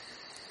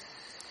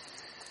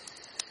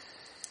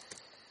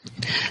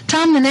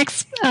Tom, the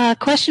next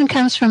question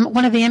comes from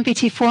one of the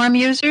MPT forum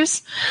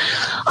users.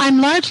 I'm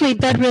largely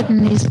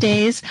bedridden these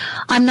days.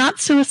 I'm not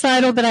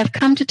suicidal, but I've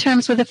come to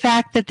terms with the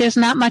fact that there's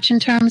not much in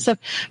terms of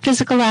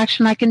physical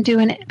action I can do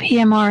in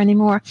PMR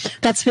anymore.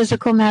 That's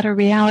physical matter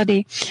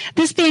reality.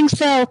 This being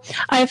so,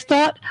 I've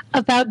thought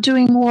about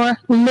doing more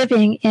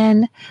living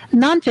in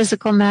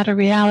non-physical matter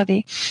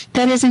reality.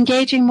 That is,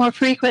 engaging more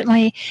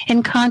frequently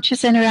in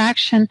conscious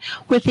interaction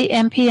with the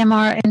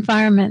NMPR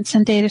environments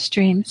and data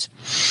streams.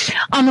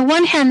 On the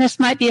one hand, this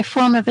might be a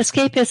form of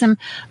escapism,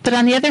 but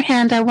on the other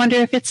hand, I wonder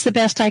if it's the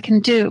best I can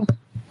do.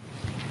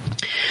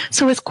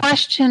 So his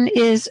question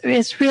is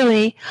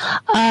really,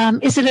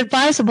 is it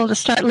advisable to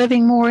start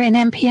living more in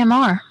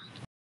NMPR?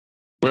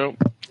 Well,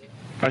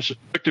 I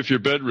suspect if you're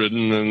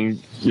bedridden,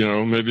 and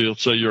maybe you'll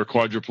say you're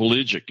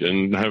quadriplegic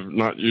and have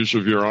not use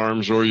of your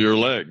arms or your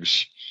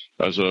legs,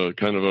 as a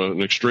kind of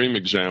an extreme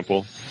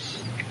example,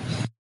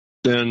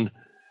 then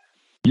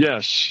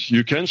yes,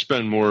 you can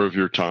spend more of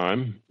your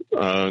time,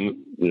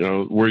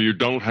 where you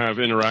don't have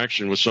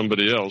interaction with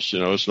somebody else.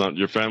 It's not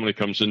your family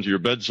comes into your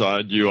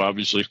bedside. You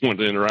obviously want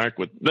to interact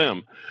with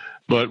them.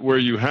 But where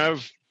you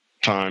have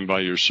time by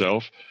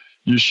yourself,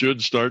 you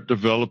should start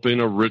developing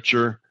a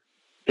richer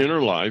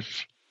inner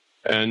life.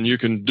 And you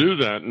can do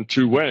that in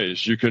two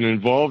ways. You can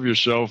involve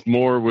yourself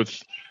more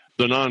with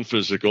the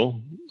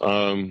non-physical,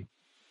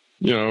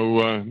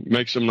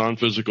 make some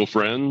non-physical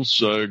friends,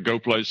 go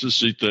places,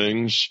 see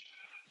things,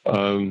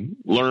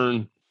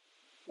 learn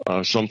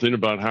something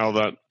about how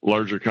that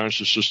larger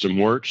conscious system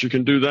works. You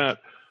can do that,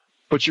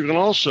 but you can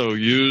also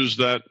use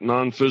that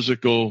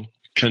non-physical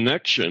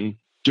connection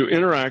to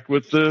interact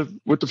with the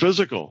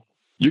physical.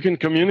 You can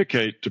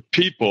communicate to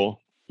people.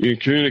 You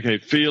can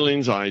communicate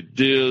feelings,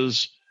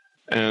 ideas,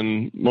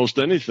 and most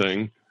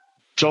anything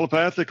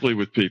telepathically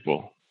with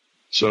people.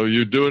 So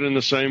you do it in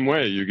the same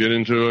way. You get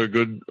into a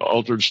good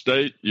altered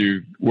state,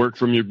 you work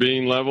from your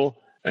being level,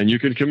 and you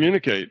can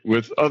communicate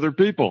with other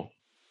people.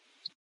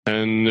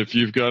 And if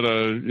you've got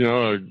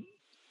a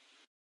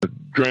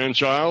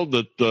grandchild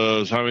that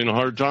is having a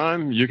hard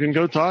time, you can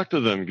go talk to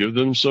them, give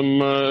them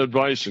some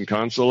advice and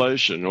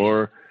consolation.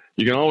 Or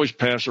you can always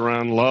pass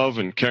around love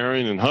and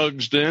caring and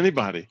hugs to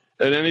anybody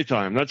at any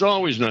time. That's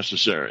always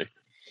necessary.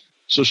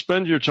 So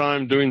spend your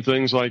time doing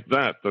things like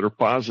that are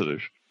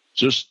positive.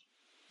 Just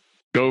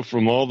go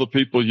from all the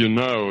people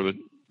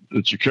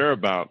that you care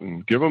about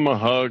and give them a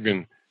hug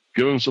and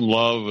give them some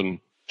love and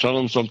tell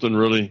them something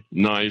really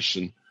nice,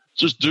 and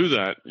just do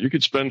that. You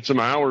could spend some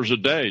hours a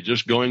day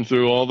just going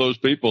through all those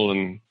people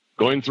and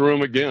going through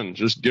them again,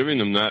 just giving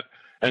them that,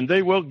 and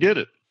they will get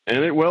it,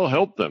 and it will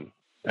help them.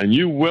 And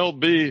you will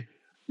be,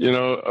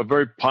 a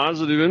very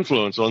positive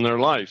influence on their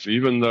life,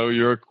 even though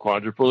you're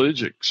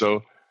quadriplegic.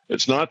 So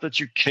it's not that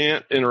you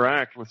can't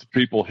interact with the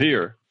people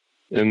here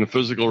in the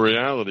physical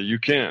reality. You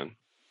can.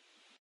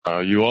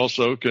 You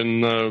also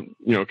can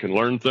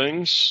learn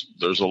things.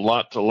 There's a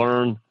lot to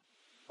learn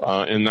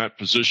in that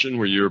position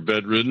where you're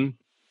bedridden.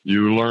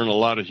 You learn a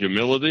lot of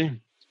humility.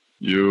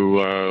 You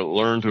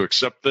learn to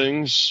accept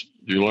things.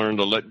 You learn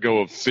to let go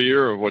of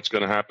fear of what's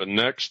going to happen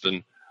next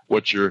and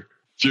what your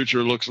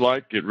future looks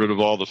like. Get rid of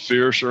all the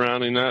fear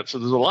surrounding that. So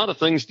there's a lot of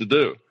things to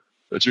do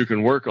that you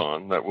can work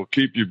on that will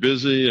keep you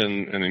busy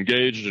and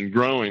engaged and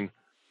growing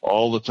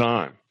all the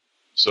time.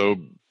 So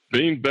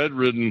being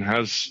bedridden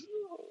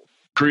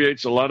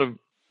creates a lot of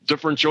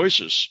different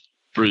choices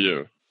for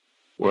you.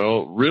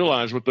 Well,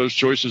 realize what those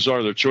choices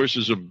are. They're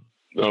choices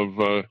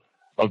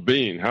of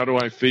being. How do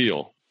I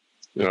feel?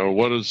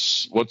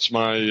 What's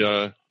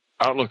my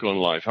outlook on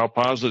life? How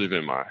positive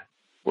am I?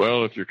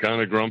 Well, if you're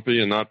kind of grumpy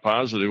and not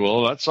positive,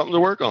 well, that's something to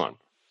work on.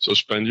 So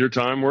spend your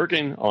time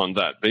working on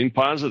that, being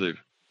positive,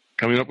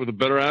 coming up with a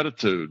better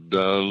attitude,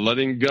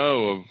 letting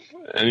go of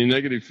any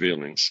negative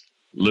feelings,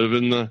 live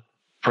in the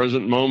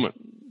present moment,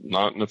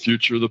 not in the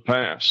future or the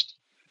past.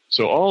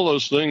 So all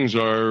those things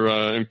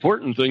are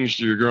important things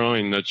to your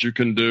growing that you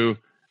can do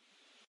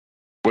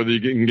whether you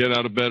can get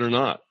out of bed or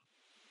not.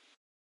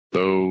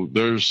 So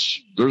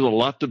there's a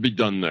lot to be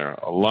done there,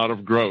 a lot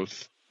of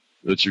growth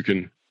that you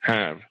can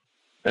have.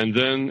 And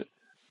then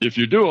if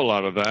you do a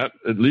lot of that,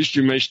 at least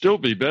you may still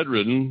be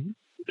bedridden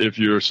if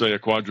you're, say, a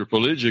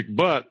quadriplegic,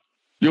 but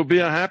you'll be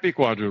a happy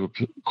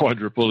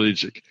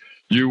quadriplegic.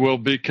 You will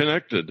be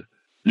connected.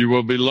 You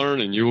will be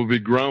learning. You will be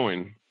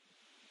growing.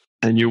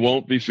 And you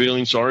won't be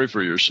feeling sorry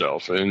for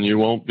yourself. And you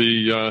won't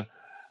be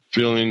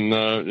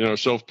feeling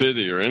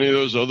self-pity or any of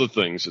those other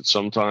things that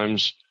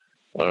sometimes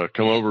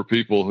come over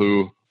people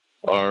who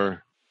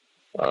are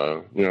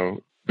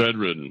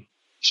bedridden.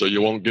 So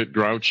you won't get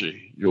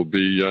grouchy.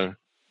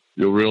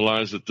 You'll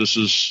realize that this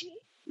is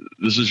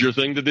your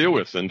thing to deal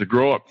with and to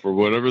grow up for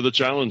whatever the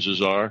challenges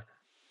are.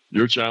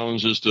 Your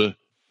challenge is to,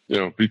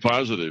 be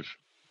positive,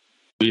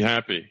 be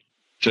happy,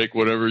 take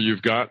whatever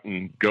you've got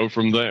and go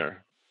from there.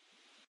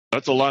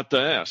 That's a lot to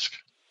ask.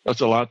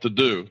 That's a lot to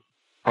do.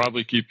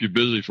 Probably keep you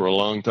busy for a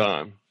long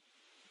time.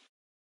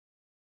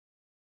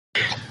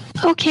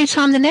 Okay,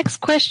 Tom, the next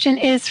question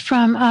is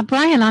from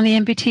Brian on the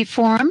MPT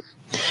forum.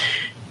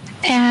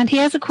 And he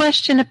has a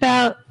question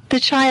about the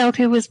child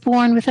who was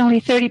born with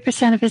only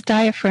 30% of his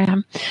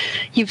diaphragm.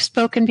 You've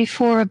spoken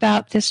before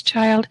about this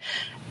child.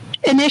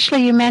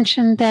 Initially, you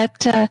mentioned that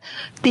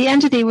the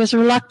entity was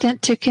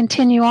reluctant to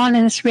continue on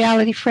in this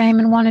reality frame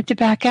and wanted to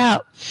back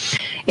out.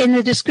 In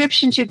the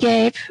descriptions you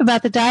gave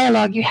about the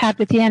dialogue you had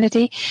with the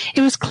entity,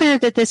 it was clear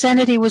that this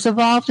entity was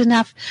evolved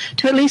enough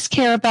to at least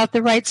care about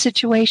the right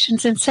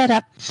situations and set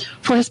up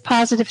for his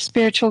positive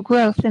spiritual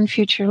growth in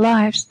future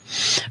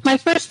lives. My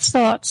first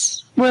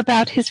thoughts were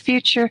about his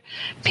future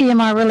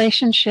PMR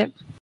relationship.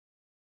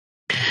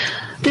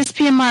 This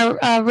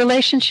PMR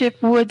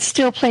relationship would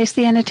still place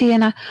the entity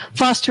in a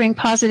fostering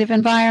positive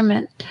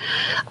environment.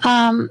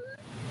 Can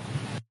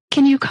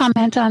you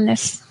comment on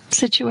this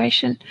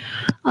situation,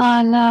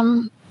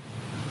 on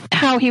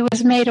how he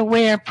was made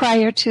aware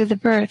prior to the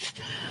birth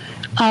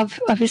of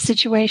his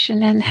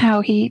situation and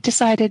how he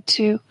decided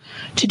to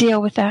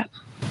deal with that?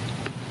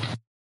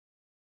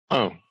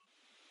 Oh,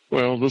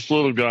 well, this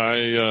little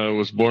guy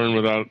was born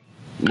without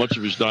much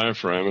of his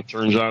diaphragm. It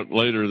turns out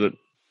later that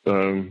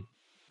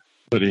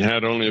he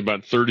had only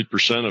about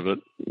 30% of it.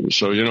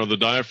 So, the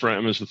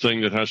diaphragm is the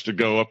thing that has to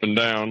go up and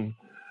down.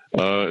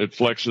 It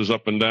flexes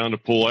up and down to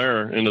pull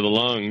air into the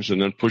lungs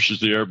and then pushes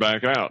the air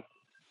back out.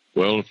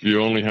 Well, if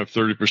you only have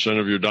 30%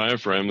 of your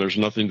diaphragm, there's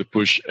nothing to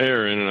push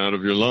air in and out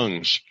of your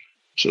lungs.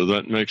 So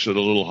that makes it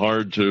a little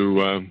hard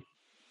to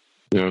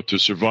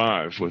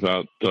survive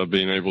without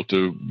being able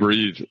to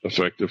breathe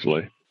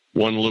effectively.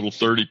 One little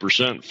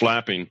 30%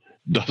 flapping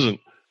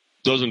doesn't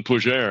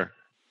push air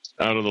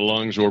out of the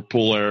lungs or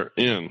pull air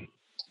in.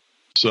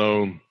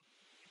 So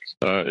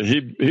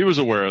he was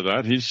aware of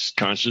that. He's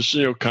conscious.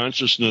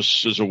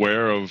 Consciousness is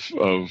aware of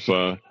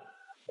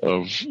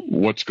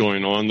what's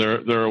going on.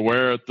 They're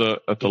aware at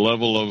the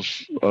level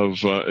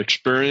of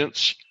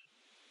experience,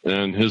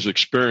 and his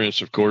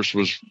experience, of course,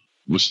 was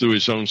through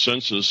his own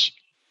senses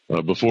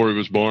before he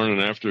was born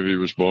and after he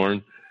was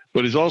born.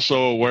 But he's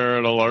also aware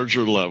at a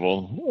larger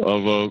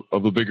level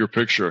of a bigger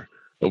picture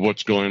of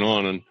what's going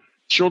on. And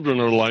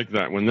children are like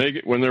that.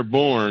 When they're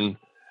born,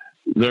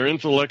 their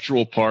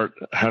intellectual part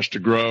has to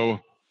grow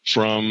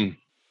from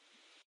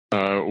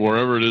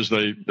wherever it is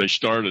they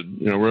started.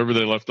 Wherever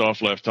they left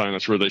off last time,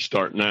 that's where they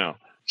start now.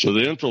 So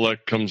the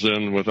intellect comes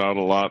in without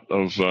a lot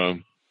of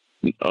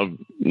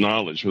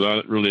knowledge,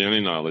 without really any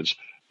knowledge.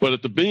 But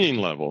at the being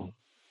level,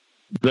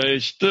 they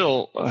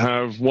still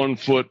have one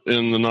foot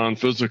in the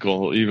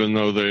non-physical, even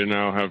though they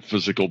now have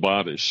physical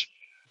bodies.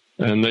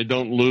 And they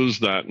don't lose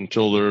that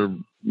until they're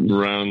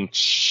around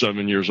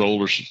 7 years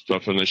old or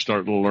stuff, and they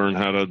start to learn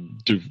how to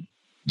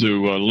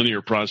do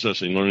linear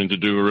processing, learning to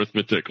do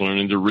arithmetic,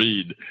 learning to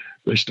read.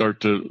 They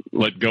start to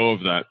let go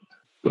of that.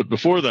 But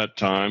before that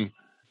time,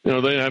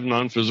 they have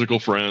non-physical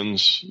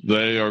friends.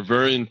 They are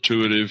very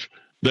intuitive.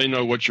 They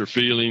know what you're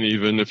feeling,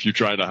 even if you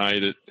try to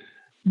hide it.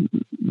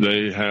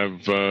 They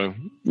have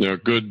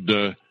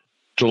good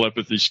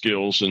telepathy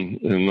skills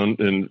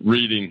and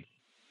reading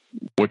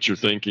what you're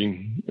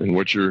thinking and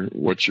what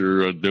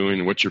you're doing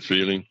and what you're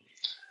feeling.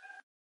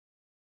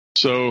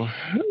 So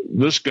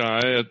this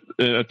guy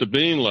at the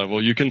being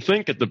level, you can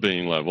think at the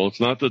being level. It's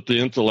not that the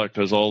intellect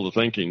has all the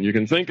thinking. You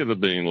can think at the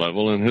being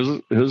level,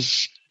 and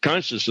his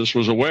consciousness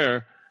was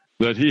aware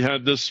that he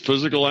had this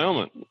physical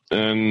ailment,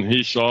 and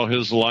he saw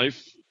his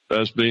life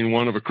as being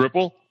one of a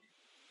cripple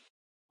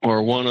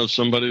or one of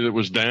somebody that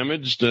was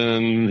damaged,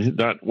 and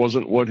that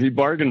wasn't what he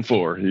bargained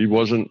for.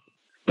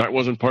 That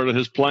wasn't part of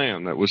his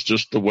plan. That was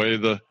just the way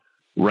the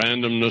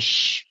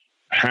randomness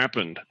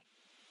happened.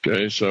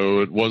 Okay,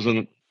 so it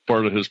wasn't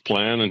part of his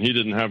plan, and he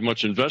didn't have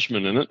much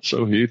investment in it,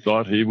 so he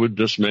thought he would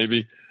just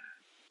maybe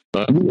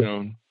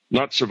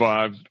not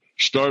survive,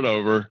 start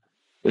over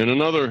in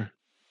another,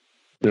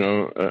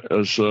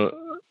 as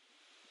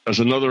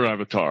another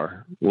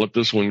avatar, let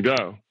this one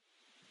go.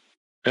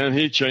 And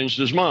he changed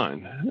his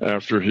mind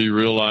after he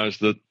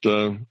realized that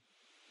the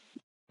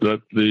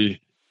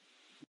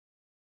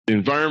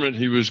environment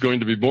he was going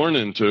to be born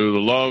into, the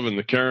love and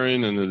the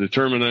caring and the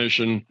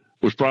determination,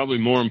 was probably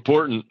more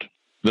important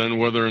than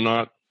whether or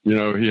not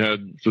he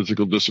had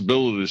physical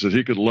disabilities, that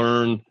he could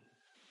learn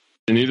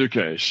in either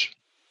case.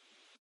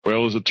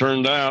 Well, as it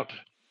turned out,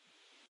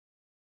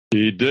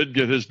 he did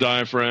get his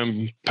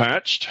diaphragm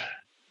patched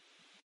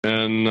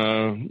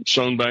and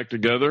sewn back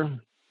together,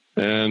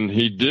 and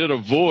he did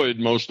avoid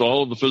most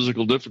all of the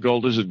physical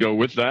difficulties that go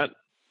with that.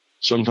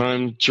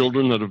 Sometimes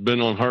children that have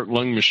been on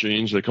heart-lung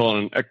machines, they call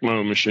it an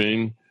ECMO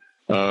machine,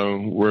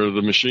 where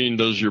the machine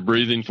does your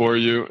breathing for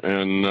you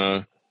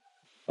and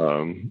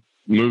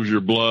moves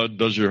your blood,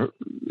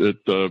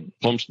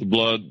 pumps the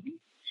blood.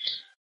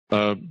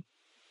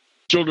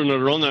 Children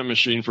that are on that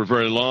machine for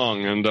very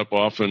long end up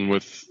often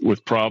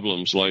with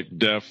problems like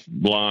deaf,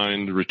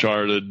 blind,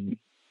 retarded,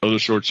 other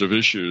sorts of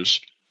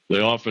issues. They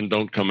often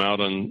don't come out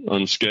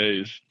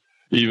unscathed,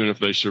 even if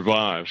they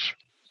survive.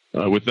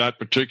 With that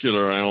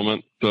particular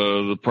ailment,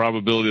 the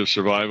probability of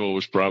survival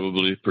was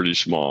probably pretty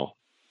small.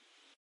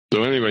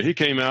 So anyway, he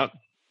came out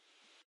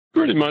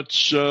pretty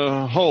much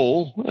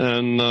whole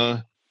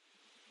and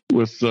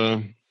with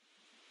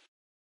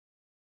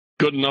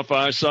good enough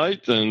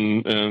eyesight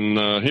and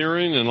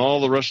hearing and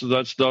all the rest of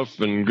that stuff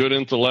and good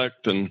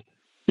intellect, and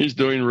he's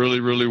doing really,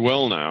 really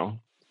well now.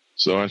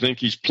 So I think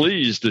he's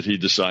pleased that he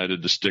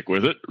decided to stick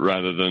with it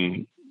rather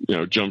than,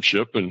 jump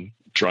ship and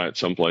try it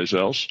someplace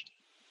else.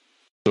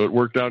 So it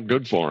worked out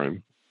good for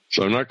him.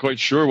 So I'm not quite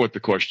sure what the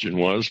question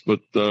was,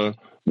 but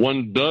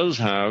one does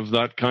have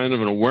that kind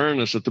of an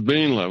awareness at the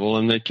being level,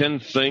 and they can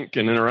think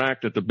and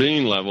interact at the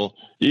being level,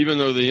 even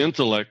though the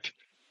intellect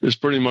is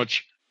pretty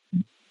much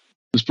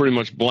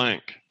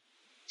blank.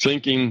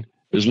 Thinking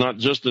is not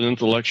just an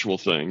intellectual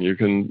thing. You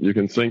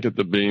can think at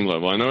the being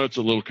level. I know it's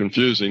a little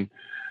confusing,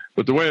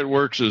 but the way it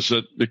works is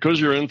that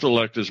because your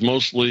intellect is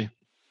mostly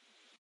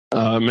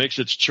makes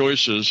its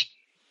choices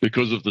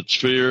because of its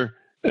fear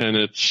and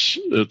its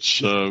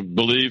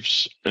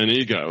beliefs and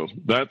ego.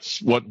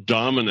 That's what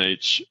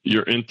dominates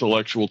your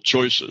intellectual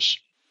choices.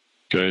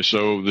 Okay,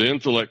 so the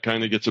intellect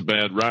kind of gets a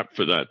bad rap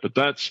for that, but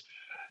that's,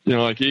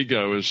 like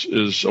ego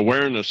is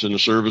awareness in the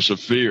service of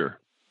fear.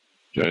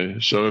 Okay,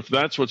 so if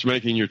that's what's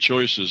making your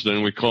choices,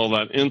 then we call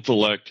that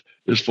intellect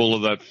is full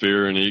of that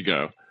fear and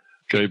ego.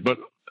 Okay, but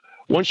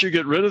once you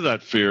get rid of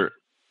that fear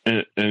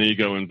and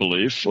ego and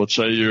belief, let's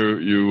say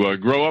you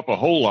grow up a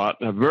whole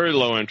lot, have very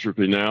low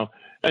entropy now,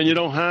 and you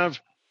don't have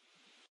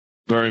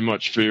very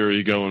much fear,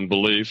 ego, and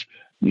belief.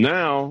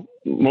 Now,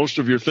 most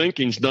of your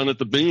thinking's done at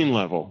the being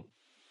level.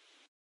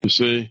 You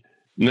see,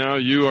 now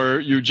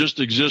you just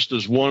exist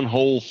as one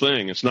whole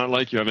thing. It's not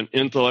like you have an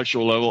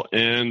intellectual level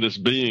and this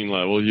being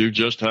level. You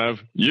just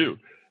have you.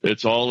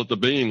 It's all at the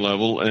being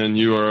level, and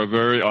you are a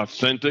very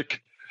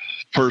authentic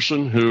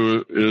person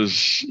who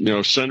is,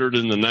 centered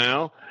in the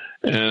now,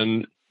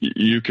 and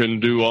you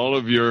can do all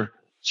of your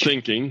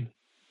thinking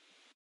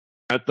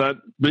at that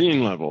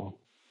being level.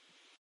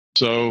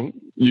 So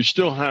you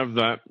still have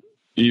that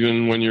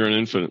even when you're an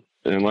infant.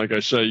 And like I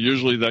say,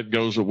 usually that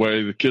goes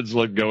away. The kids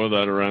let go of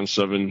that around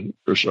 7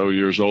 or so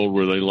years old,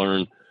 where they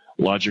learn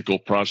logical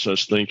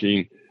process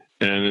thinking.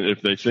 And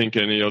if they think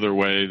any other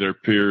way, their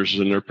peers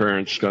and their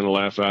parents kind of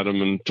laugh at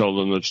them and tell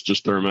them it's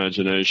just their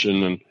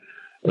imagination. And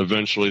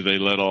eventually they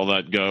let all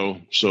that go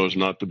so as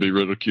not to be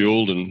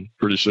ridiculed. And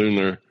pretty soon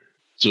they're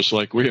just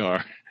like we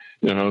are.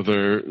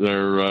 They're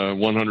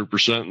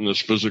 100% in this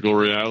physical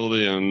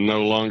reality and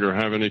no longer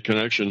have any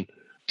connection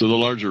to the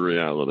larger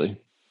reality.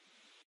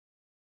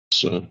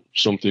 It's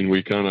something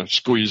we kind of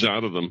squeeze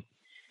out of them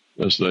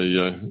as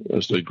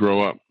they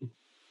grow up.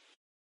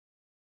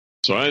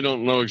 So I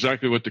don't know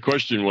exactly what the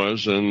question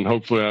was, and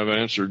hopefully I've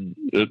answered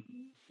it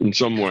in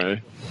some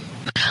way.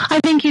 I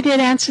think you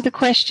did answer the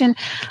question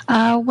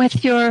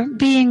with your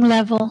being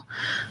level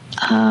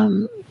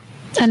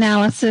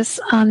analysis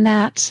on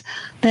that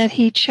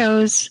he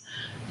chose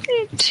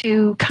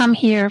to come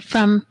here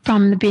from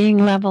the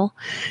being level,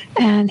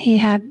 and he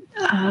had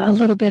a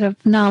little bit of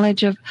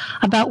knowledge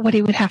about what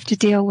he would have to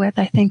deal with.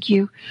 I think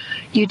you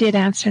did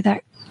answer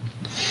that.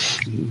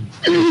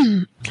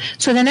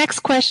 So the next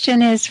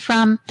question is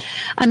from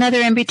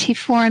another MBT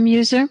forum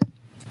user.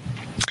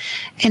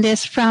 It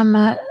is from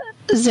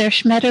Zer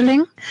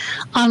Schmetterling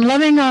on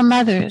loving our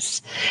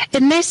mothers.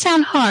 It may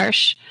sound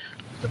harsh,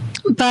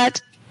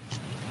 but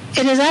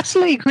it is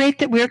absolutely great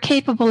that we're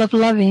capable of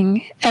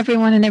loving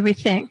everyone and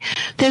everything.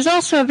 There's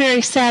also a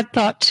very sad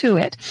thought to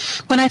it.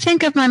 When I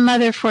think of my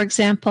mother, for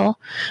example,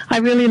 I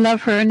really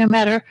love her no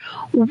matter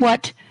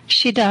what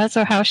she does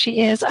or how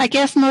she is. I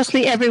guess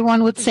mostly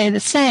everyone would say the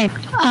same.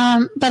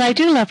 But I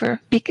do love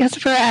her because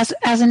of her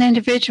as an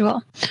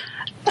individual.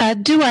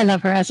 Do I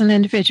love her as an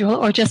individual,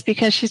 or just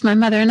because she's my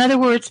mother? In other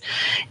words,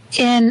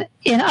 in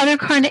other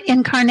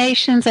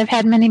incarnations, I've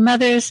had many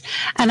mothers,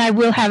 and I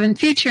will have in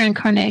future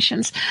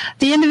incarnations.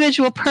 The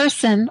individual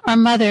person or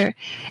mother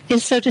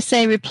is, so to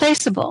say,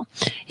 replaceable.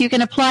 You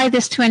can apply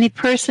this to any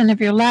person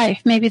of your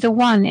life, maybe the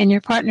one in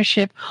your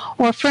partnership,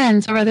 or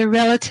friends, or other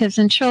relatives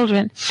and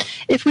children.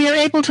 If we are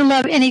able to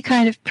love any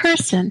kind of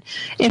person,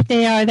 if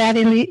they are that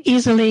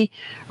easily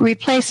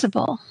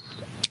replaceable,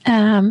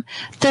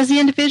 does the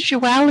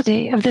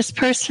individuality of this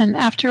person,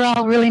 after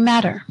all, really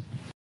matter?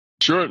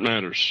 Sure, it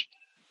matters.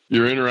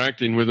 You're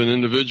interacting with an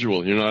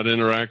individual. You're not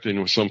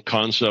interacting with some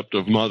concept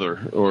of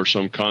mother or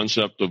some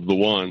concept of the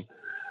one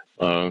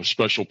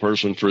special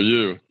person for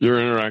you.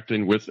 You're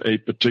interacting with a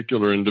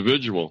particular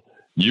individual.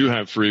 You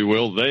have free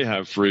will. They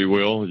have free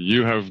will.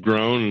 You have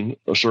grown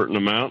a certain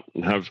amount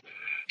and have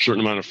a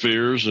certain amount of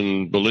fears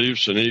and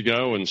beliefs and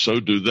ego, and so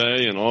do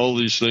they, and all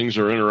these things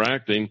are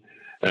interacting.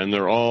 And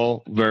they're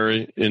all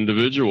very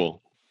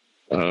individual.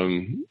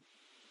 You're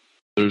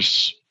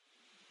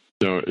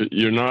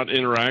not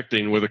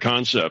interacting with a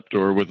concept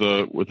or with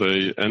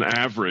an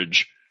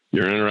average.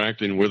 You're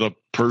interacting with a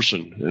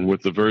person and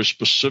with the very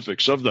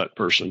specifics of that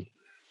person.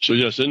 So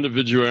yes,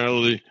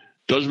 individuality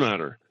does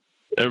matter.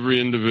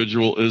 Every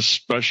individual is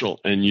special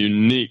and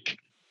unique,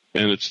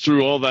 and it's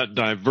through all that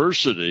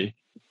diversity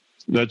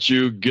that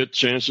you get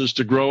chances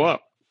to grow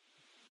up.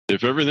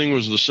 If everything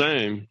was the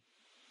same,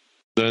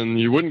 then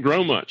you wouldn't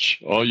grow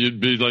much. All you'd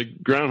be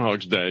like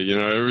Groundhog's Day.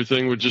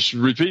 Everything would just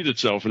repeat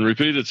itself and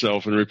repeat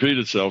itself and repeat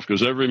itself,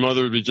 because every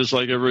mother would be just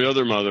like every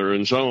other mother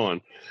and so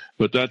on.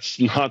 But that's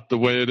not the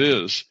way it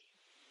is.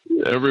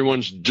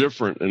 Everyone's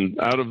different. And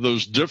out of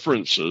those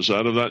differences,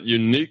 out of that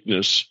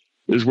uniqueness,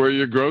 is where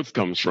your growth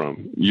comes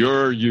from.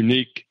 Your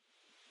unique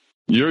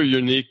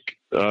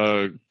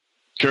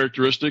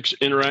characteristics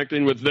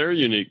interacting with their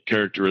unique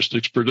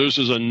characteristics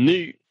produces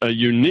a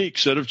unique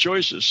set of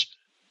choices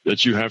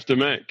that you have to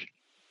make.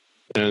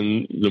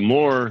 And the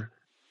more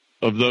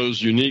of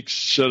those unique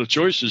set of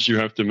choices you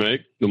have to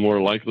make, the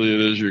more likely it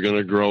is you're going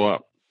to grow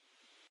up.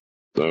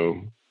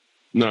 So,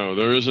 no,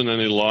 there isn't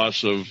any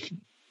loss of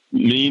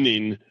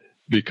meaning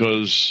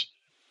because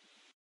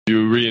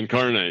you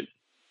reincarnate.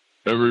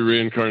 Every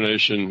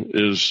reincarnation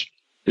is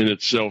in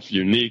itself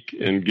unique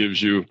and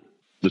gives you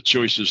the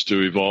choices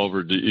to evolve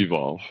or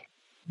de-evolve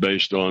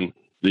based on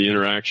the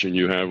interaction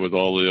you have with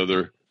all the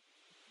other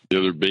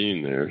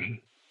being there,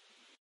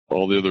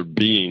 all the other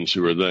beings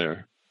who are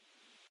there.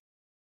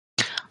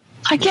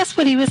 I guess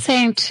what he was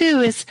saying too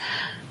is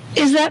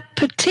that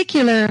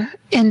particular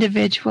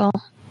individual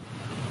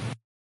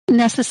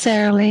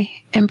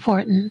necessarily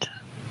important?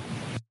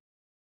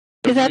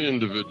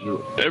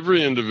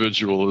 Every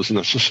individual is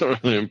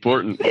necessarily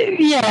important.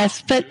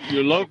 Yes, but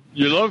you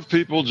love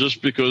people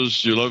just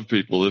because you love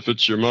people. If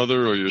it's your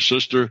mother or your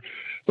sister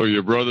or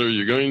your brother,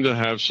 you're going to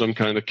have some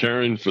kind of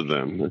caring for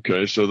them.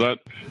 Okay, so that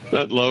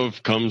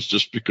love comes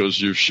just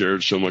because you've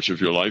shared so much of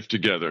your life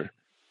together,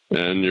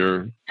 and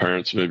your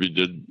parents maybe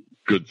did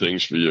good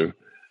things for you.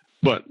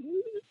 But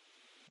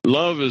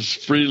love is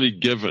freely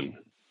given,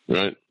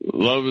 right?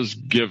 Love is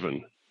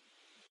given.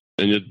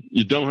 And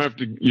you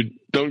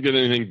don't get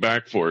anything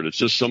back for it. It's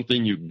just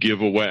something you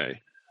give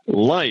away.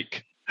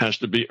 Like has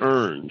to be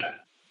earned.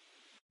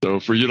 So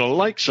for you to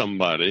like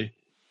somebody,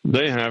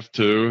 they have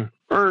to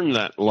earn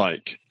that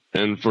like.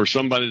 And for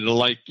somebody to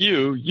like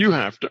you, you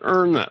have to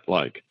earn that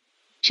like.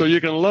 So you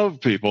can love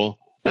people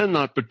and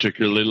not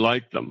particularly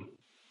like them.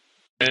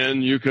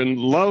 And you can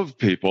love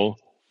people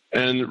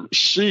and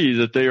see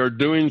that they are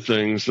doing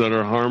things that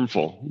are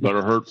harmful, that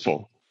are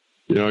hurtful.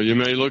 You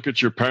may look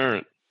at your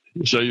parent,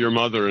 say your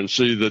mother, and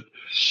see that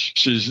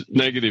she's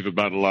negative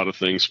about a lot of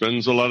things,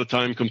 spends a lot of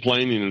time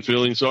complaining and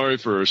feeling sorry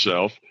for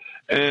herself.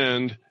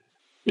 And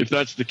if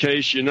that's the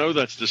case,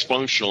 that's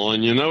dysfunctional,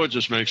 and it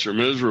just makes her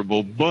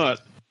miserable,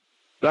 but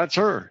that's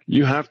her.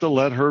 You have to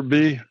let her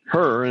be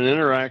her and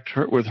interact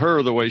with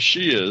her the way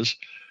she is,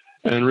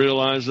 and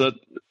realize that,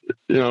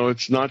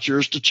 it's not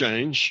yours to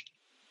change,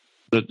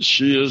 that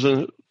she is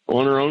on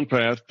her own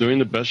path, doing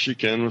the best she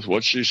can with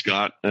what she's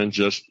got, and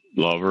just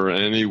love her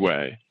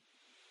anyway.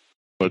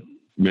 But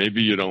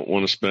maybe you don't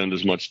want to spend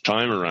as much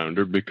time around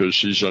her because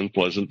she's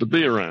unpleasant to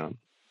be around.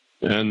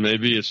 And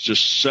maybe it's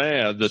just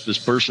sad that this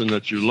person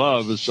that you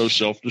love is so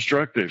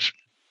self-destructive.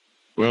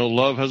 Well,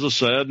 love has a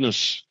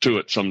sadness to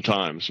it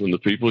sometimes when the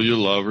people you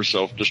love are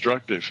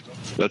self-destructive.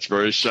 That's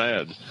very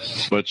sad.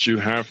 But you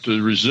have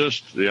to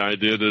resist the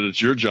idea that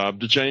it's your job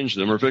to change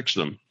them or fix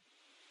them.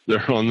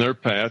 They're on their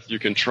path. You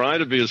can try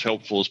to be as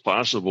helpful as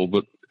possible,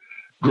 but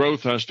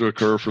growth has to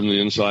occur from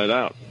the inside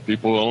out.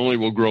 People only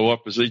will grow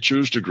up as they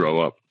choose to grow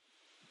up.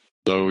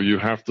 So you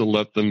have to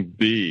let them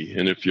be.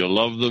 And if you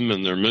love them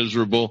and they're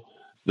miserable,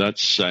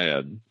 that's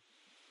sad.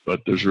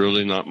 But there's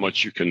really not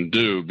much you can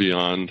do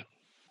beyond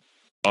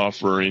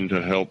offering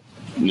to help,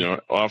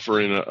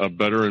 offering a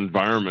better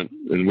environment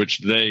in which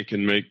they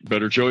can make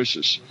better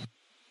choices.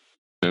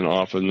 And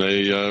often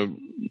they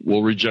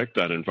will reject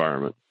that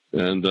environment.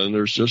 And then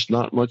there's just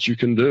not much you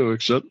can do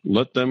except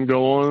let them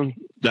go on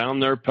down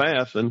their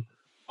path and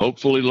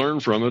hopefully learn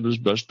from it as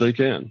best they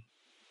can.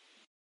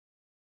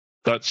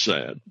 That's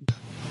sad.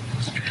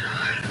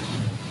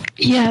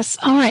 Yes.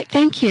 All right.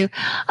 Thank you.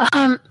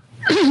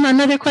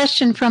 Another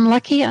question from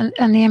Lucky on the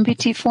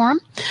MBT forum.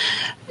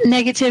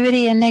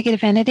 Negativity and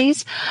negative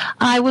entities.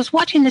 I was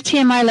watching the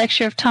TMI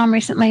lecture of Tom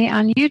recently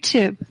on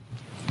YouTube,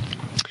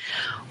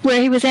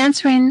 where he was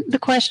answering the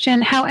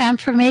question how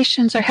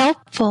affirmations are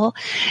helpful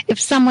if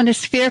someone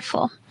is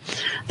fearful,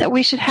 that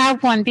we should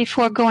have one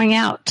before going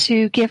out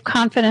to give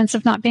confidence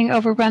of not being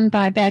overrun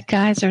by bad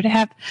guys or to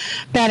have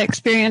bad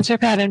experience or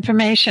bad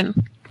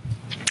information.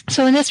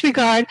 So in this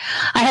regard,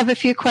 I have a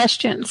few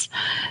questions.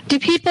 Do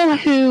people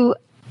who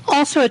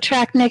also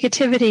attract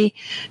negativity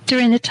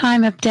during the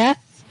time of death,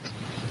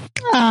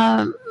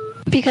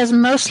 because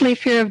mostly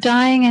fear of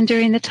dying, and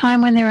during the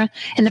time when they're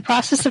in the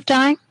process of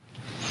dying?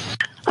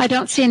 I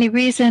don't see any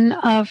reason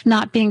of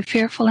not being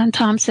fearful, and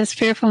Tom says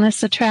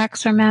fearfulness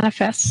attracts or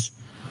manifests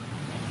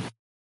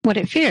what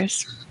it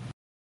fears.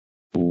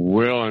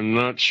 Well, I'm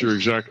not sure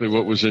exactly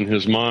what was in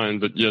his mind,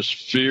 but yes,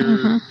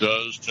 fear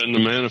does tend to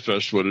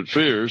manifest what it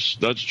fears.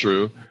 That's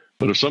true.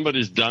 But if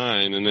somebody's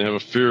dying and they have a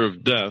fear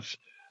of death,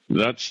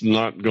 that's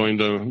not going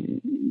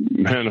to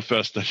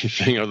manifest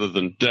anything other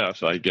than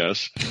death, I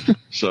guess.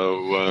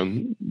 So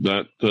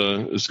that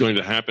is going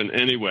to happen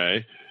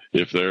anyway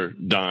if they're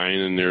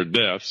dying and near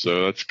death.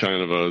 So that's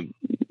kind of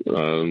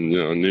a,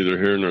 neither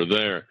here nor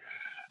there.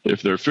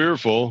 If they're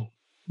fearful,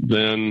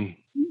 then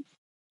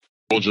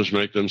just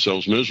make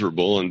themselves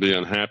miserable and be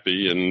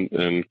unhappy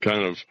and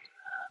kind of,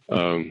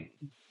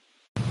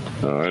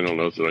 I don't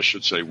know that I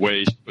should say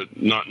waste,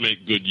 but not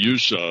make good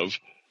use of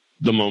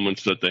the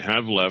moments that they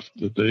have left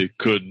that they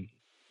could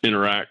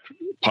interact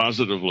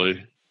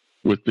positively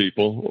with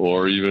people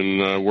or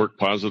even work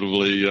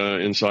positively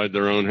inside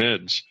their own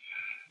heads.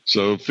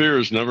 So fear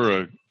is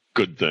never a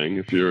good thing.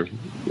 If you're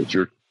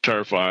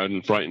terrified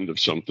and frightened of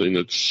something,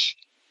 it's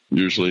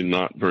usually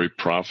not very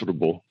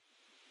profitable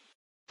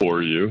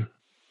for you.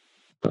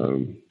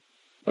 I'm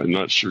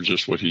not sure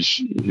just what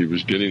he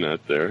was getting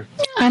at there.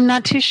 I'm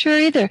not too sure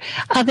either.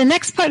 The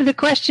next part of the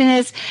question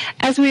is,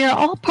 as we are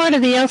all part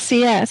of the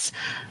LCS,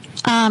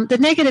 the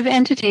negative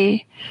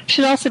entity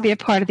should also be a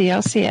part of the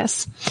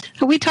LCS.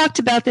 We talked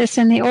about this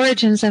in the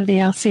origins of the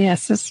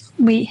LCS.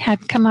 We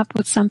had come up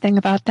with something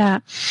about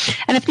that.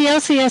 And if the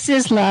LCS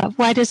is love,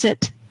 why does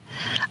it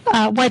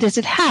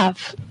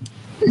have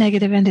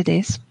negative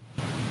entities?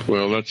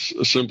 Well, that's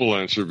a simple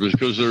answer,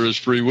 because there is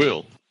free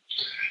will.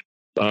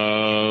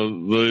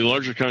 The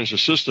larger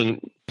conscious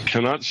system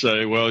cannot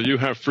say, well, you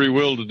have free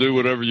will to do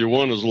whatever you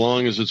want as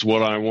long as it's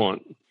what I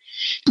want.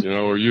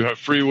 Or you have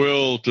free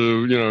will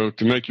to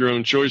make your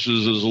own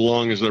choices as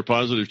long as they're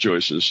positive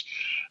choices.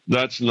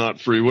 That's not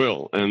free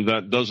will, and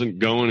that doesn't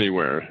go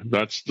anywhere.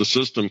 That's the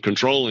system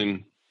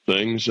controlling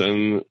things,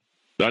 and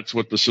that's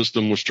what the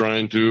system was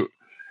trying to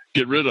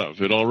get rid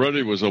of. It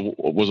already was a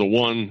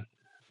one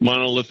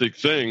monolithic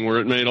thing where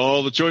it made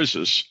all the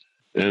choices,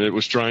 and it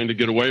was trying to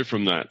get away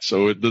from that.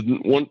 So it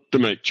didn't want to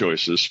make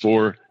choices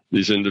for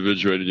these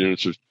individuated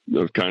units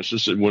of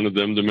consciousness. It wanted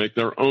them to make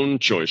their own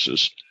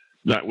choices.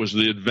 That was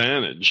the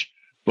advantage.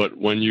 But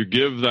when you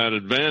give that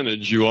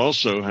advantage, you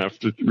also have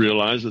to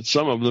realize that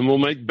some of them will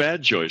make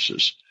bad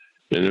choices.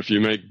 And if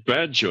you make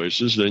bad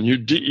choices, then you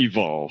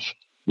de-evolve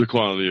the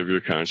quality of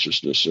your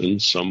consciousness,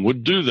 and some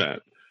would do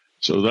that.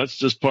 So that's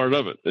just part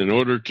of it. In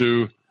order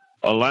to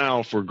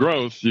allow for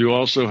growth, you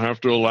also have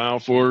to allow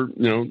for,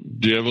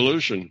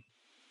 de-evolution.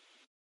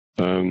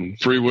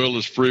 Free will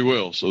is free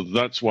will. So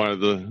that's why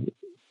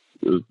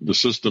the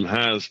system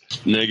has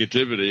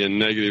negativity and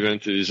negative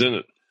entities in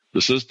it.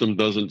 The system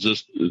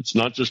it's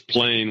not just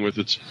playing with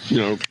its,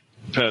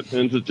 pet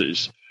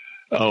entities.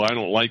 Oh, I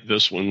don't like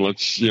this one.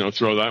 Let's,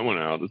 throw that one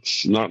out.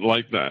 It's not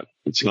like that.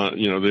 It's not,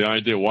 the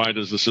idea, why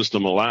does the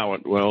system allow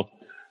it? Well,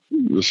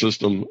 the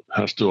system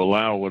has to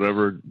allow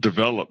whatever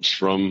develops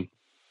from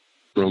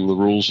the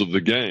rules of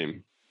the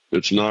game.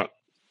 It's not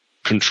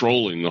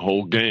controlling the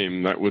whole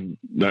game. That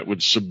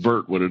would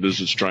subvert what it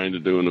is it's trying to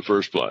do in the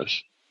first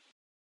place.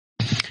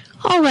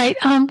 All right.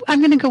 I'm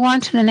going to go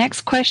on to the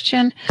next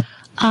question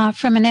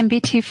from an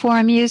MBT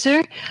forum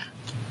user.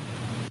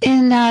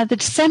 In the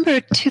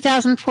December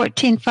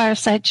 2014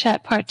 Fireside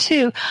Chat Part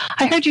 2,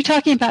 I heard you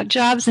talking about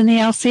jobs in the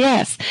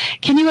LCS.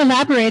 Can you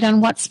elaborate on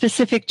what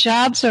specific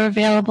jobs are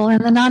available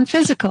in the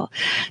non-physical?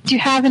 Do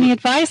you have any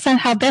advice on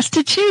how best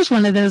to choose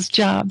one of those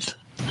jobs?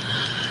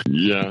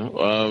 Yeah,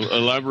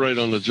 elaborate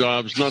on the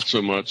jobs, not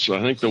so much.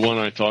 I think the one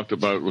I talked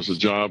about was a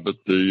job at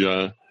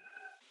the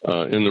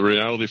in the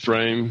reality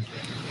frame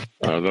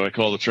that I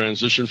call the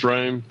transition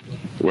frame,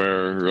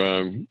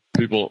 where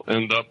people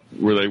end up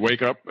where they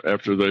wake up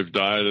after they've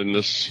died in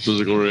this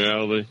physical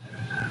reality.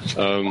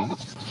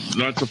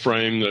 That's a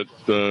frame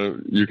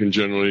that you can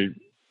generally,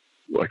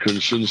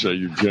 shouldn't say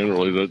you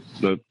generally,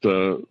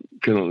 that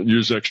can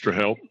use extra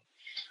help.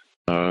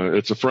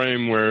 It's a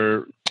frame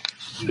where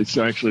it's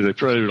actually, they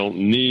probably don't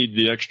need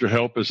the extra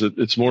help.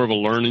 It's more of a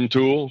learning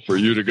tool for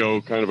you to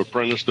go kind of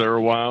apprentice there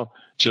a while,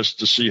 just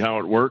to see how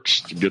it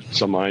works, to get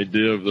some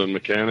idea of the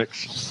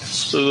mechanics.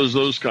 So there's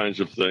those kinds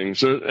of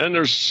things. And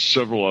there's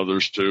several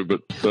others too,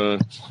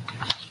 but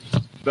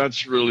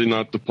that's really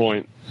not the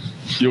point.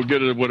 You'll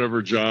get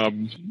whatever job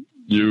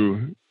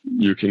you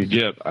can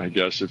get, I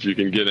guess, if you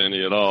can get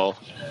any at all.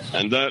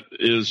 And that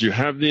is, you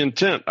have the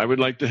intent. I would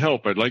like to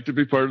help. I'd like to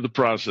be part of the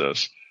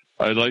process.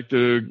 I'd like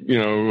to,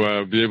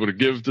 be able to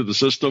give to the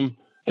system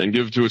and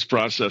give to its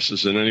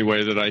processes in any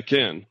way that I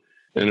can.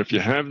 And if you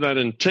have that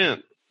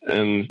intent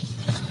and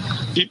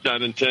keep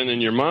that intent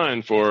in your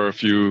mind for a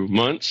few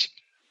months,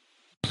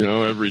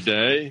 every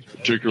day,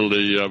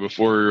 particularly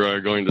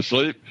before going to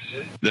sleep,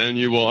 then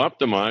you will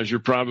optimize your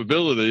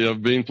probability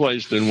of being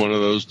placed in one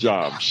of those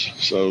jobs.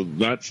 So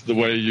that's the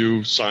way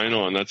you sign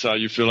on. That's how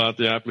you fill out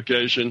the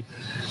application,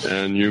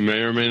 and you may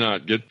or may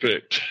not get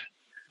picked.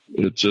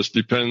 It just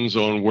depends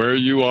on where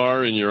you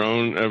are in your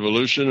own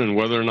evolution and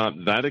whether or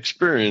not that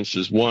experience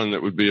is one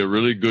that would be a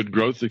really good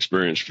growth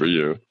experience for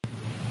you.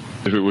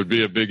 If it would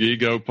be a big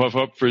ego puff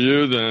up for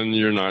you, then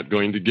you're not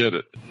going to get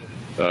it.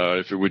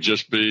 If it would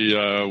just be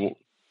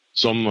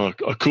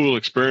a cool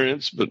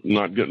experience but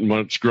not getting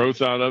much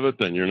growth out of it,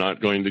 then you're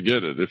not going to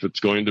get it. If it's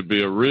going to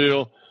be a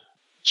real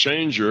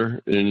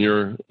changer in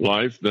your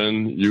life,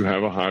 then you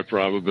have a high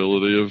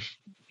probability of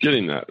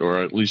getting that,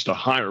 or at least a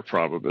higher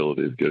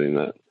probability of getting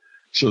that.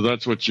 So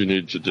that's what you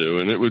need to do.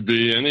 And it would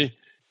be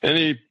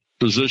any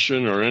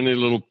position or any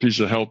little piece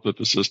of help that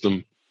the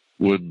system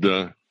would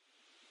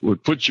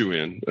put you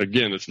in.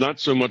 Again, it's not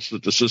so much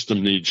that the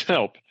system needs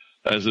help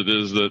as it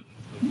is that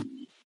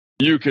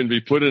you can be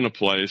put in a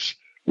place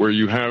where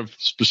you have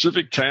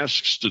specific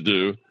tasks to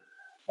do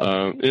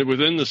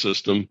within the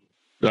system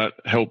that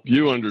help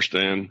you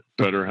understand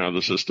better how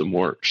the system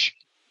works.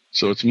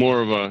 So it's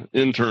more of an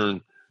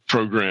intern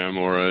program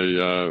or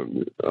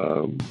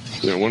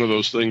one of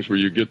those things where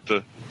you get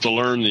to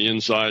learn the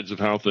insides of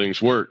how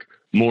things work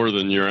more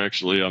than you're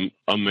actually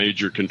a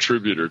major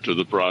contributor to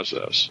the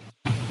process.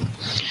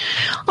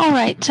 All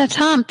right. So,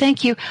 Tom,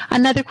 thank you.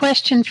 Another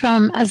question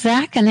from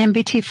Zach, an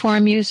MBT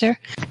forum user.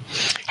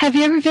 Have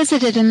you ever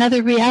visited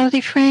another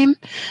reality frame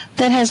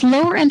that has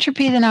lower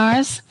entropy than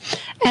ours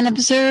and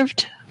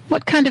observed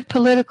what kind of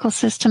political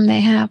system they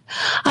have?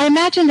 I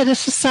imagine that a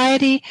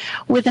society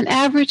with an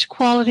average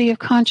quality of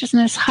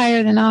consciousness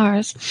higher than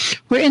ours,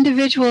 where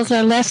individuals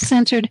are less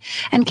centered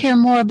and care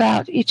more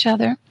about each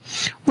other,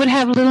 would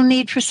have little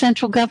need for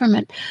central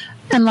government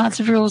and lots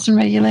of rules and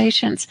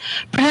regulations,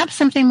 perhaps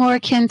something more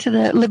akin to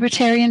the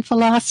libertarian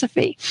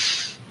philosophy.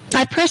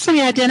 I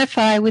personally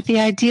identify with the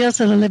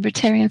ideals of the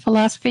libertarian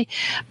philosophy,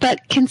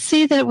 but can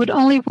see that it would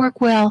only work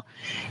well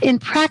in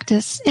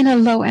practice in a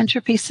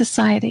low-entropy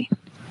society.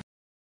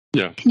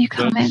 Yeah. Can you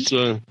comment?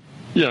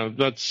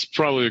 That's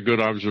probably a good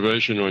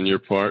observation on your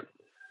part.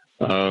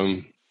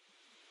 The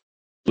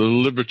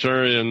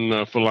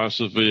libertarian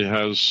philosophy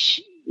has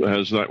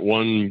that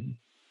one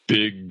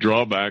big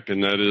drawback,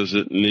 and that is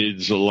it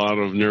needs a lot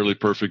of nearly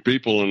perfect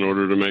people in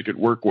order to make it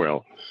work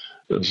well.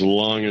 As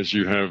long as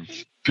you have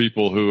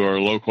people who are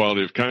low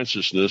quality of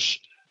consciousness,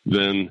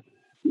 then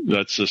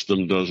that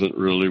system doesn't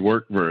really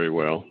work very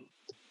well.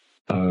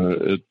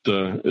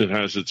 It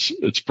has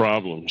its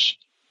problems.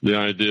 The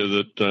idea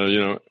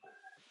that,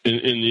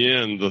 in the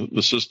end,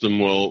 the system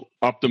will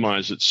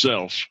optimize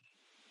itself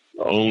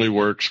only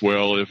works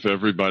well if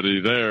everybody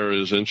there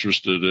is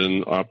interested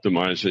in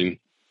optimizing,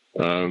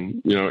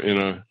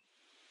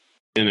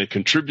 in a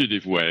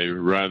contributive way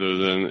rather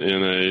than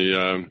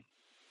in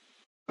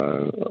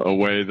a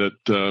way that,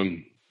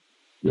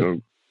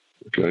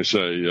 can I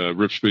say,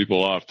 rips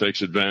people off,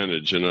 takes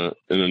advantage in a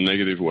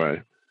negative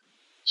way.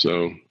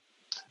 So,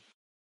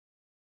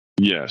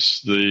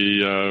 yes,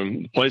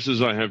 the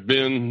places I have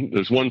been,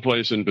 there's one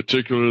place in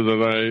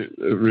particular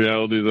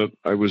reality that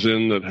I was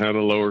in that had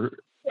a lower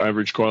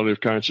average quality of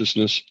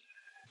consciousness,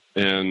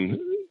 and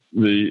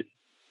I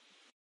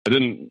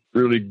didn't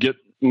really get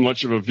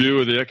much of a view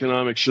of the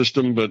economic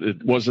system, but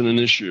it wasn't an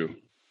issue.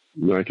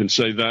 I can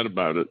say that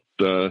about it.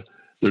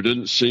 There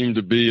didn't seem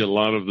to be a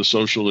lot of the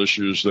social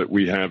issues that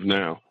we have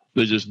now.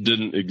 They just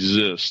didn't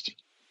exist.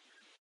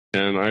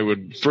 And I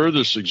would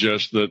further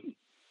suggest that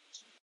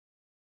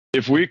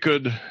if we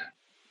could,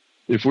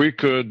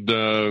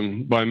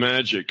 by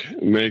magic,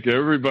 make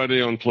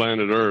everybody on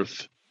planet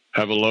Earth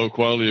have a low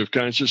quality of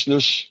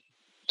consciousness,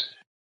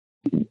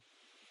 it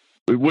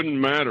wouldn't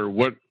matter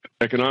what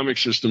economic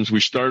systems we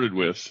started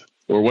with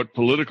or what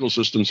political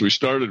systems we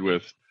started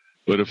with.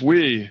 But if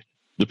we,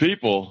 the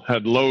people,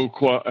 had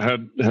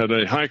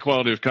a high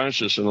quality of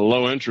consciousness and a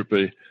low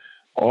entropy,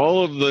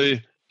 all of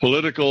the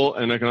political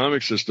and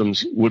economic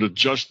systems would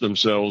adjust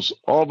themselves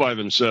all by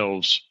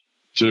themselves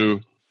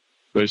to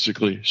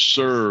basically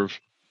serve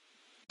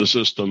the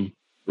system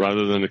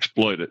rather than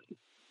exploit it.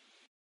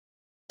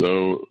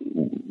 So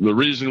the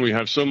reason we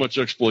have so much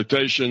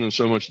exploitation and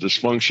so much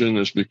dysfunction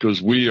is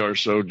because we are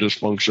so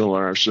dysfunctional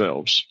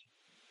ourselves.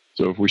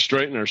 So if we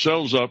straighten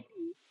ourselves up,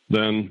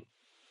 then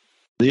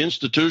the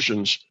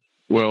institutions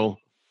will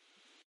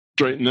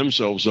straighten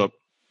themselves up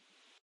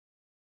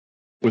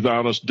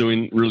without us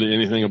doing really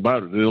anything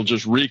about it. They'll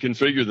just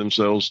reconfigure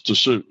themselves to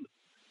suit.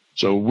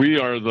 So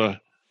we're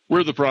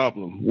the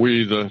problem.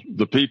 We,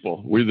 the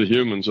people, we, the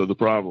humans, are the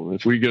problem.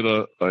 If we get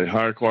a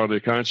higher quality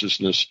of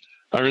consciousness,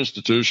 our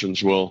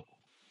institutions will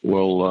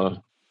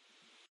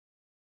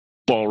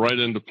fall right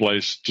into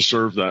place to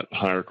serve that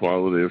higher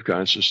quality of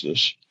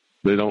consciousness.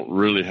 They don't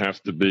really have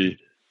to be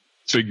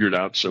figured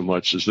out so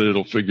much as that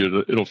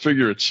it'll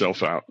figure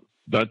itself out.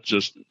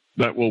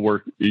 That will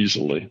work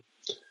easily.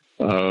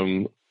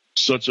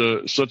 Such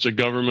a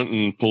government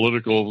and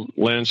political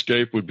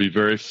landscape would be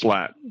very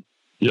flat.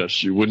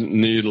 Yes, you wouldn't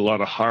need a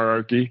lot of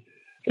hierarchy,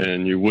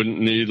 and you wouldn't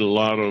need a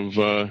lot of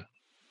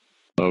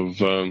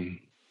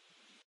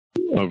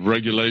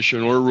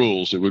regulation or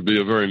rules. It would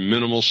be a very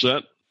minimal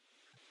set,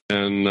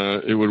 and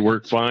it would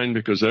work fine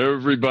because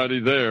everybody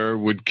there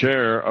would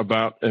care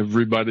about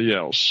everybody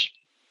else.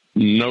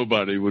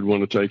 Nobody would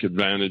want to take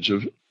advantage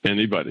of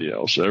anybody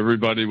else.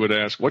 Everybody would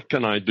ask, what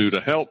can I do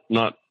to help,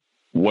 not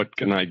what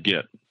can I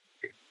get?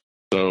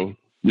 So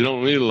you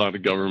don't need a lot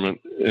of government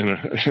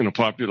in a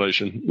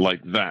population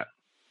like that.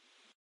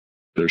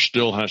 There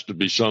still has to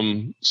be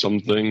some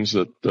things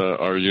that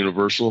are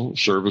universal,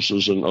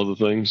 services and other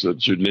things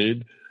that you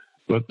need,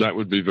 but that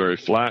would be very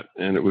flat,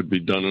 and it would be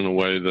done in a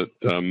way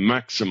that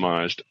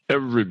maximized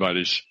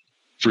everybody's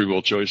free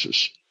will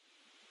choices.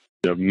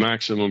 You have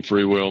maximum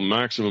free will,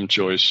 maximum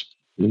choice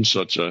in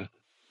such an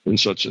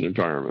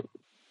environment.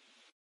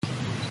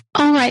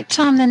 All right,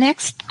 Tom, the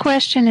next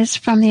question is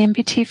from the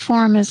MBT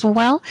forum as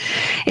well.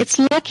 It's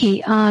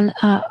Lucky on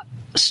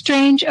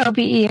strange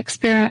OBE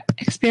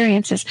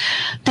experiences.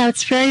 Now,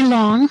 it's very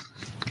long,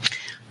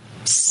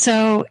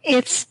 So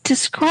it's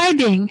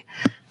describing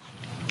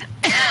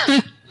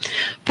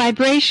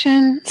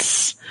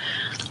vibrations,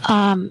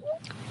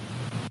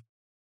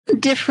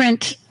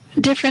 different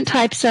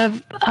types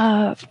of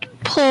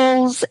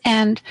pulls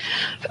and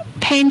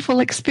painful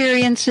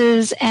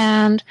experiences,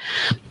 and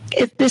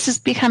this is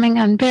becoming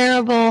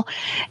unbearable.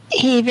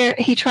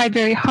 He tried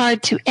very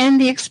hard to end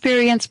the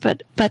experience,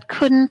 but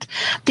couldn't.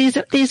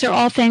 These are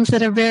all things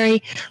that are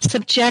very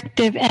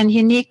subjective and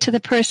unique to the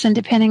person,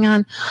 depending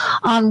on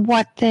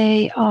what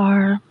they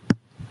are.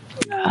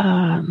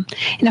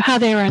 How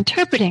they are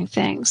interpreting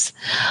things.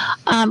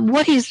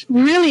 What he's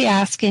really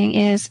asking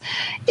is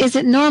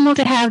it normal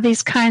to have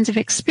these kinds of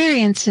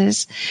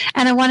experiences?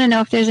 And I want to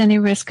know if there's any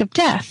risk of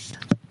death.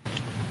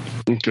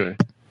 Okay.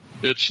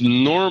 It's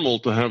normal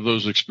to have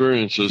those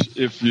experiences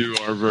if you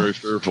are very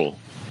fearful.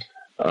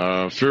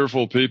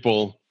 Fearful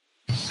people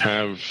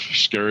have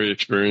scary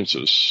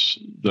experiences.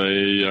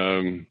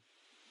 They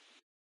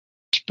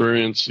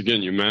experience,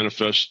 again, you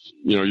manifest,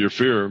 your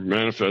fear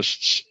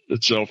manifests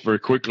itself very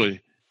quickly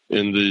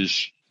in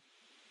these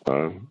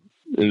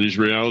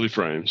reality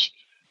frames.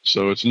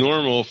 So it's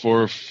normal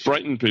for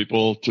frightened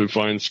people to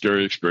find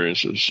scary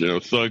experiences.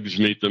 Thugs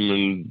meet them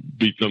and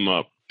beat them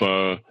up.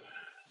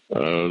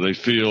 They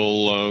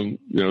feel,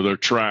 they're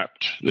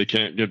trapped. They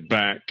can't get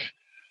back.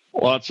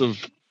 Lots of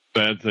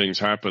bad things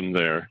happen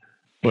there.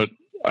 But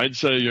I'd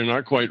say you're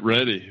not quite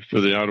ready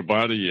for the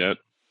out-of-body yet.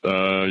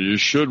 You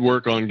should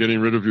work on getting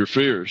rid of your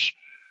fears.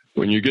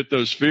 When you get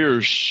those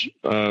fears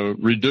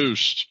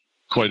reduced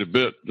quite a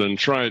bit, then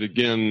try it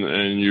again,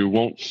 and you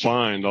won't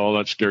find all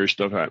that scary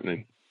stuff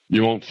happening.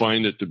 You won't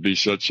find it to be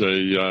such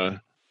a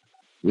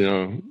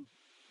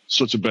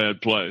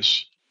bad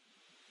place.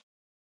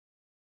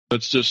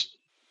 That's just,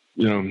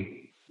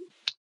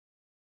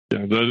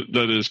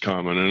 that is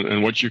common.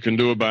 And what you can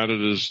do about it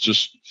is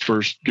just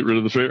first get rid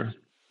of the fear.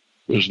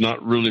 There's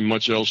not really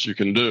much else you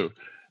can do.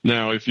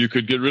 Now, if you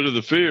could get rid of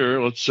the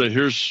fear, let's say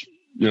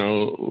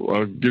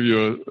I'll give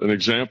you an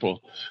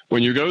example.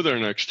 When you go there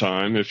next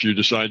time, if you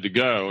decide to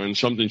go and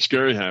something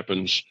scary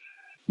happens,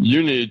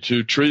 you need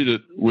to treat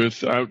it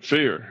without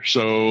fear.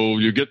 So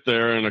you get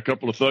there and a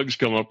couple of thugs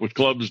come up with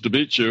clubs to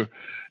beat you.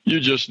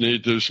 You just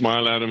need to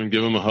smile at them and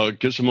give them a hug,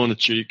 kiss them on the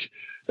cheek,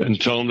 and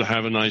tell them to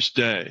have a nice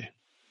day.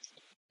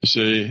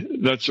 See,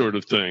 that sort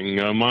of thing.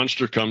 A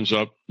monster comes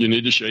up, you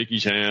need to shake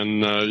his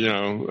hand,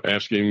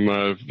 ask him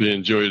if he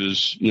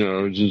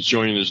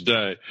enjoying his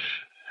day.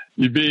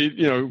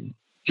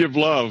 Give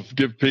love,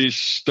 give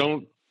peace.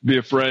 Don't be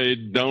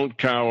afraid. Don't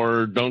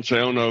cower. Don't say,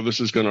 oh, no, this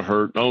is going to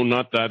hurt. Oh,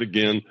 not that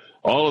again.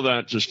 All of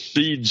that just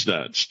feeds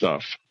that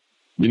stuff.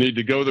 You need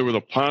to go there with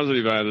a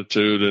positive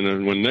attitude, and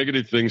then when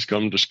negative things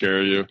come to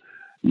scare you,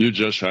 you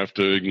just have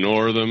to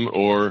ignore them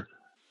or,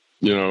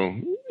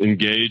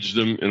 engage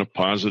them in a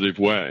positive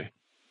way,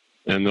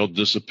 and they'll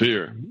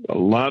disappear. A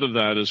lot of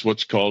that is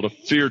what's called a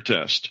fear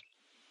test,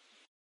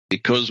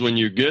 because when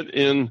you get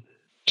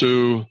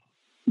into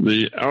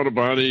the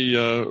out-of-body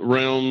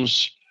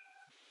realms,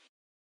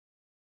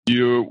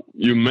 you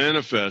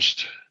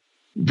manifest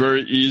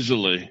very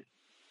easily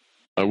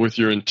with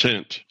your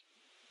intent.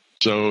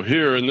 So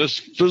here in this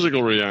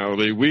physical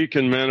reality, we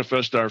can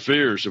manifest our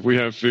fears. If we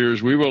have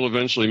fears, we will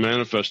eventually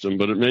manifest them,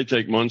 but it may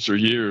take months or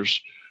years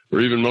or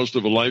even most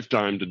of a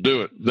lifetime to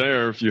do it.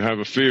 There, if you have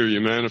a fear,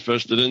 you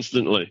manifest it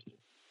instantly.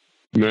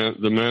 The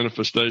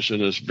manifestation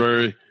is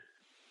very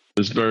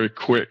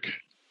quick.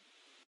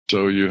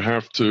 So you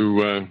have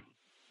to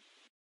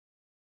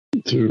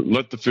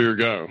let the fear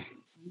go.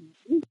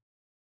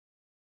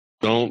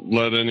 Don't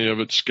let any of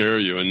it scare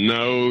you. And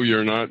no,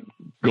 you're not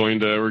going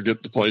to ever get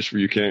to the place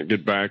where you can't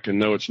get back. And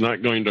no, it's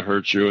not going to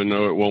hurt you. And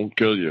no, it won't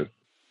kill you.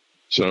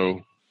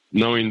 So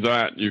knowing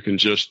that, you can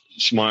just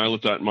smile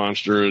at that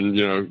monster and,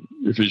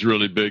 if he's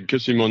really big,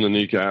 kiss him on the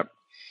kneecap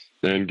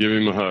and give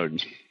him a hug.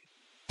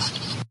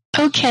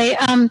 Okay.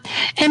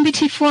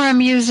 MBT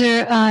Forum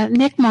user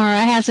Nick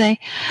Mara has a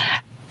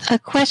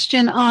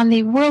question on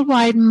the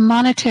worldwide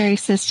monetary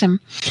system.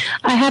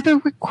 I have a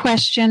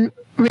question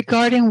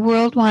regarding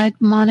worldwide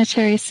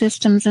monetary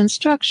systems and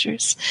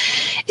structures.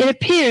 It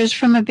appears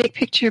from a big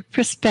picture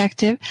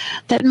perspective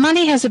that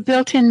money has a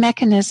built-in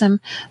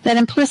mechanism that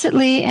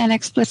implicitly and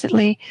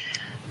explicitly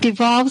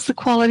devolves the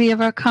quality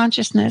of our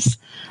consciousness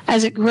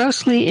as it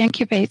grossly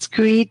incubates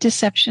greed,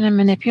 deception, and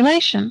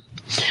manipulation.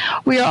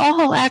 We are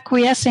all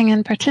acquiescing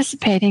and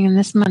participating in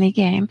this money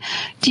game.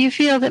 Do you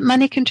feel that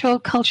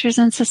money-controlled cultures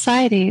and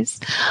societies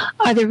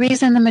are the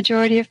reason the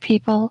majority of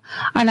people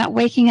are not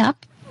waking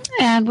up,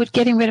 and would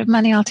getting rid of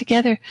money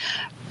altogether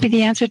be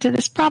the answer to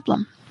this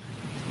problem?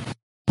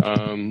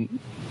 The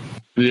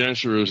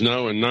answer is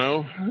no and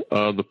no.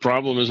 The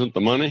problem isn't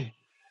the money.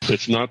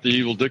 It's not the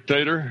evil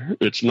dictator.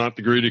 It's not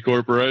the greedy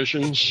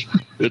corporations.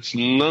 It's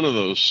none of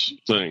those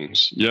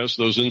things. Yes,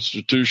 those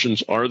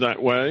institutions are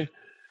that way.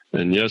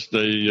 And yes,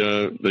 they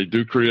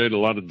do create a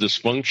lot of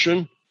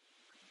dysfunction.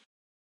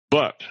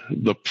 But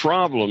the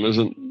problem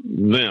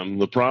isn't them.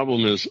 The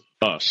problem is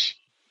us.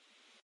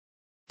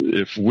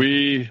 If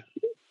we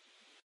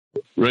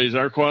raise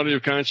our quality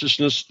of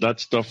consciousness,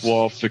 that stuff will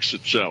all fix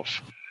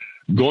itself.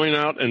 Going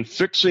out and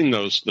fixing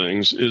those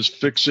things is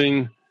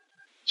fixing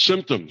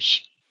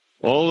symptoms.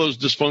 All those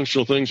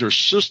dysfunctional things are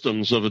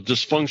systems of a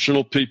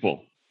dysfunctional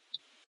people,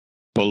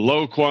 a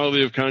low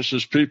quality of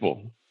conscious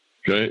people.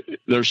 Okay,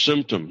 they're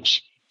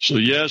symptoms. So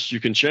yes, you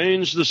can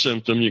change the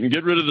symptom, you can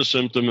get rid of the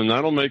symptom, and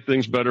that'll make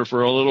things better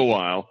for a little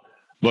while,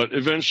 but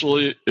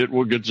eventually it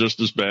will get just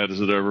as bad as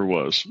it ever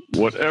was.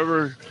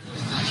 Whatever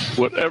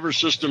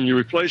system you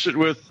replace it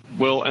with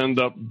will end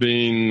up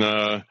being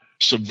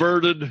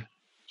subverted,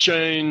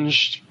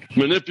 changed,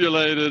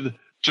 manipulated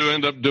to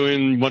end up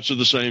doing much of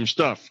the same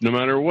stuff, no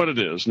matter what it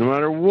is, no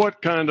matter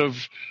what kind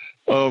of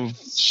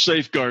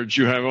safeguards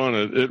you have on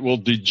it, it will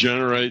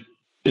degenerate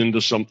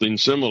into something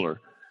similar.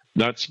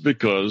 That's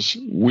because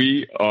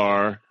we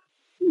are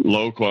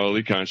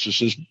low-quality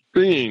consciousness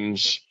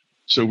beings,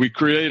 so we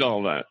create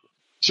all that.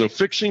 So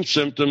fixing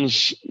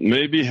symptoms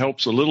maybe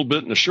helps a little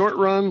bit in the short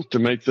run to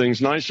make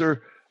things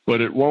nicer,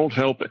 but it won't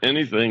help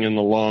anything in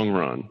the long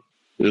run.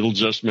 It'll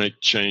just make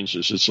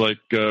changes. It's like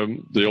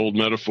the old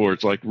metaphor.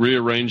 It's like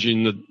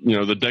rearranging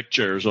the deck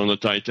chairs on the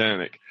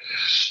Titanic.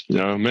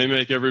 It may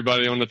make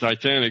everybody on the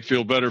Titanic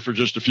feel better for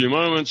just a few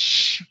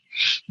moments,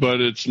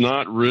 but it's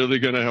not really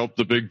going to help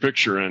the big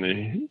picture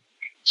any.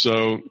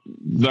 So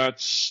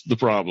that's the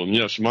problem.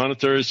 Yes,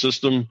 monetary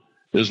system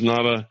is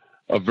not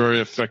a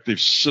very effective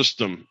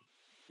system,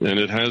 and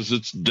it has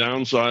its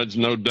downsides,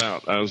 no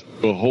doubt, as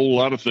a whole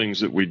lot of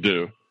things that we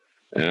do.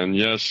 And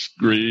yes,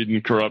 greed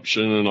and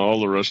corruption and all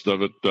the rest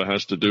of it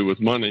has to do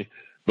with money,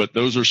 but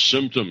those are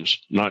symptoms,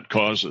 not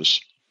causes.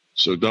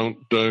 So don't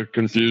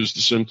confuse the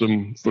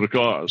symptom for the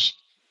cause.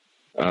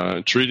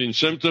 Treating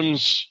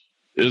symptoms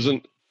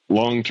isn't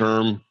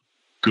long-term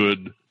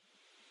good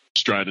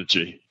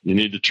strategy. You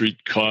need to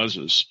treat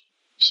causes.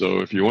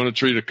 So if you want to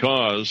treat a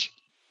cause,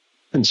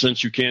 and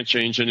since you can't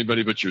change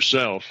anybody but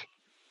yourself,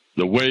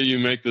 the way you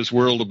make this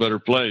world a better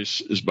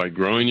place is by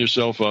growing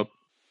yourself up,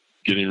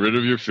 getting rid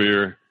of your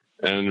fear,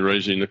 and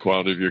raising the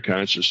quality of your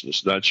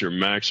consciousness. That's your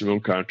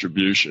maximum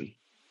contribution.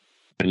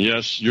 And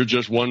yes, you're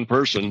just one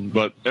person,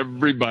 but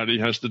everybody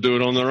has to do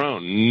it on their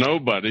own.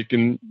 Nobody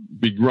can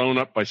be grown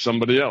up by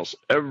somebody else.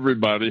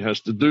 Everybody has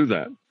to do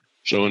that.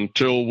 So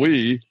until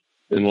we,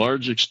 in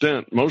large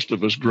extent, most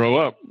of us grow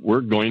up,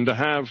 we're going to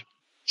have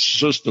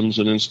systems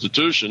and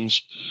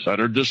institutions that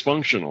are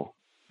dysfunctional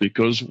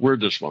because we're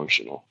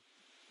dysfunctional.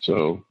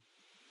 So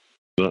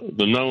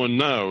the no and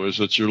no is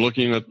that you're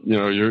looking at,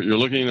 you're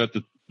looking at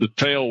the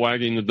tail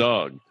wagging the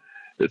dog.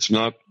 It's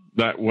not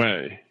that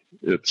way.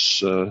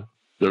 It's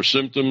they're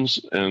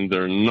symptoms, and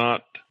they're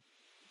not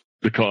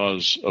the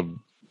cause of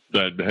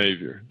bad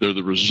behavior. They're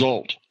the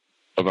result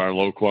of our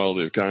low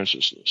quality of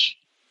consciousness.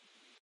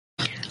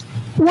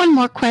 One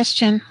more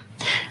question.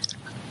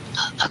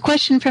 A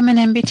question from an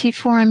MBT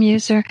forum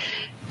user.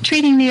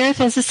 Treating the earth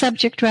as a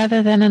subject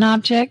rather than an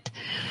object.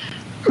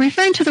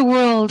 Referring to the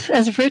world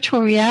as a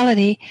virtual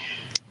reality,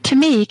 to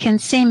me, can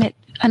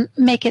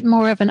make it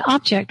more of an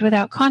object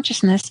without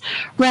consciousness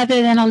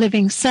rather than a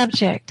living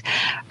subject.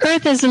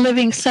 Earth as a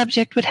living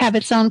subject would have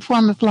its own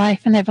form of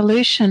life and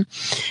evolution,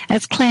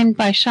 as claimed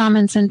by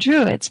shamans and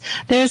druids.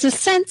 There is a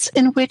sense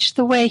in which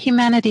the way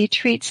humanity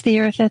treats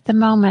the earth at the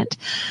moment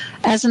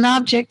as an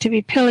object to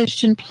be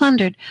pillaged and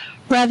plundered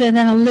rather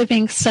than a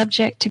living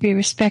subject to be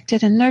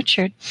respected and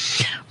nurtured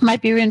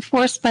might be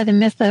reinforced by the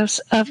mythos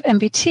of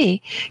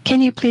MBT. Can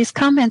you please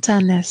comment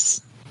on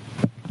this?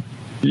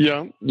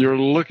 Yeah, you're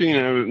looking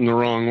at it in the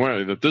wrong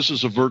way. That this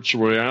is a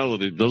virtual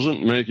reality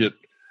doesn't make it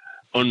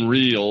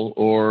unreal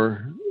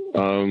or,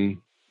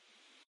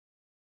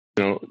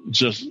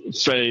 just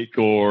fake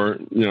or,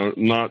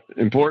 not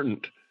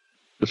important.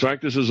 The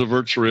fact this is a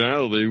virtual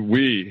reality,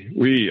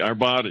 we, our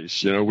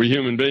bodies, we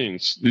human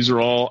beings, these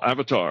are all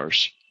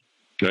avatars.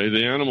 Okay,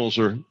 the animals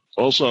are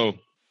also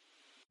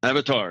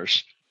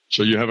avatars.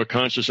 So you have a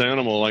conscious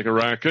animal like a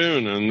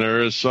raccoon, and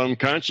there is some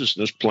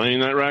consciousness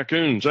playing that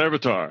raccoon's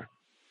avatar.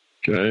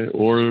 Okay,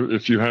 or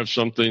if you have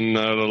something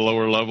at a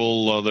lower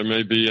level, there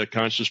may be a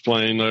conscious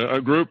playing a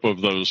group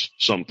of those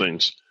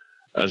somethings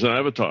as an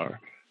avatar.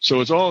 So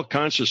it's all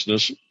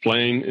consciousness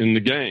playing in the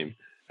game.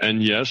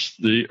 And yes,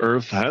 the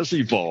Earth has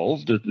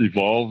evolved. It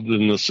evolved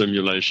in the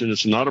simulation.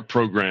 It's not a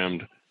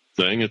programmed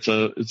thing. It's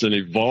an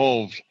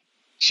evolved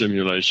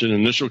simulation.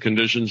 Initial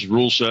conditions,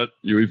 rule set,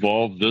 you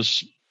evolve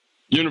this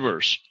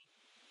universe.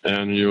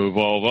 And you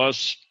evolve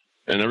us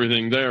and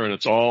everything there, and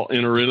it's all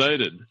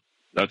interrelated.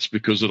 That's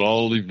because it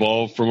all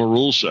evolved from a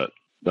rule set.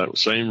 That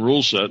same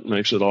rule set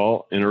makes it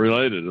all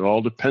interrelated. It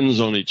all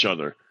depends on each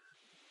other.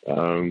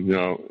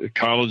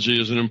 Ecology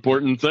is an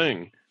important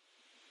thing.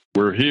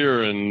 We're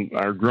here, and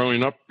our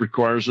growing up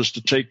requires us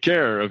to take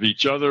care of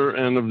each other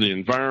and of the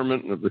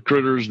environment and of the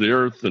critters, the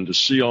earth, and to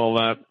see all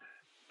that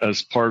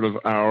as part of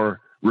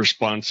our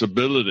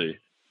responsibility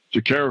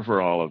to care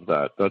for all of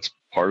that. That's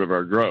part of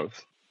our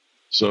growth.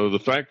 So the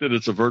fact that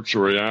it's a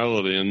virtual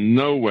reality in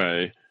no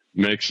way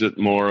makes it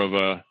more of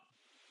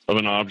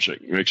an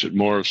object, makes it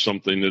more of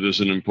something that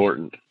isn't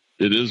important.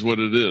 It is what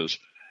it is.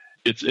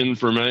 It's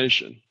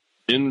information.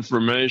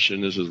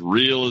 Information is as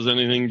real as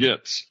anything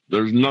gets.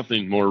 There's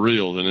nothing more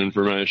real than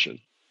information.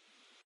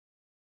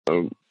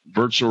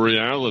 Virtual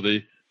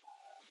reality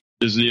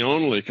is the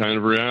only kind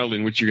of reality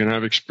in which you can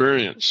have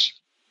experience.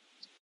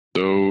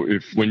 So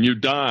if when you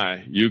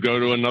die, you go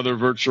to another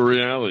virtual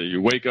reality,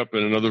 you wake up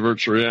in another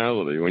virtual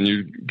reality. When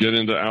you get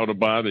into out of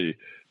body,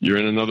 you're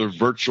in another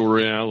virtual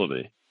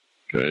reality.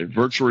 Okay,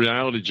 virtual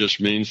reality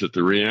just means that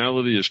the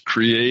reality is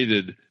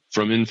created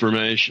from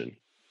information.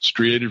 It's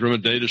created from a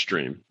data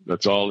stream.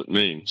 That's all it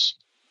means.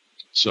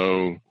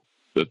 So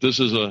that this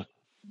is a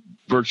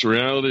virtual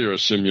reality or a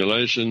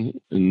simulation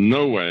in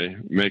no way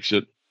makes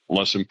it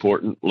less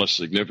important, less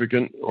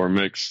significant, or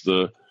makes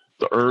the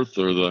Earth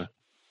or the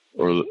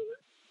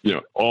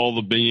all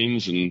the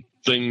beings and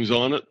things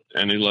on it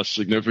any less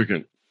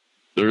significant.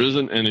 There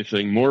isn't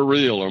anything more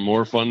real or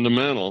more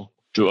fundamental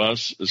to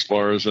us as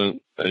far as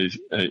an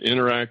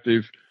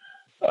interactive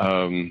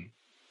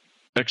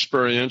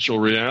experiential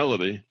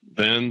reality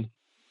than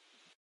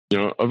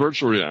a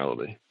virtual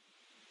reality.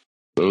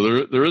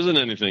 So there isn't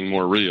anything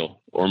more real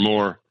or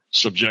more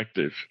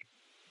subjective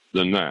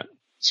than that.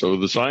 So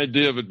this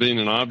idea of it being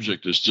an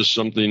object is just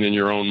something in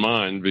your own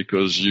mind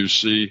because you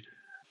see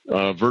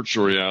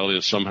virtual reality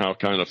as somehow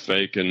kind of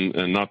fake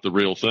and not the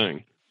real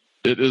thing.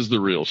 It is the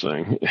real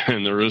thing,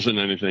 and there isn't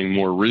anything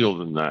more real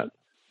than that.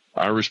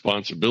 Our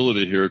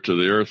responsibility here to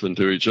the Earth and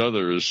to each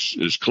other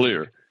is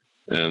clear.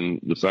 And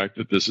the fact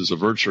that this is a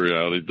virtual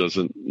reality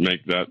doesn't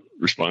make that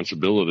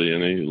responsibility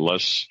any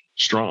less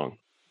strong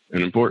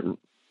and important.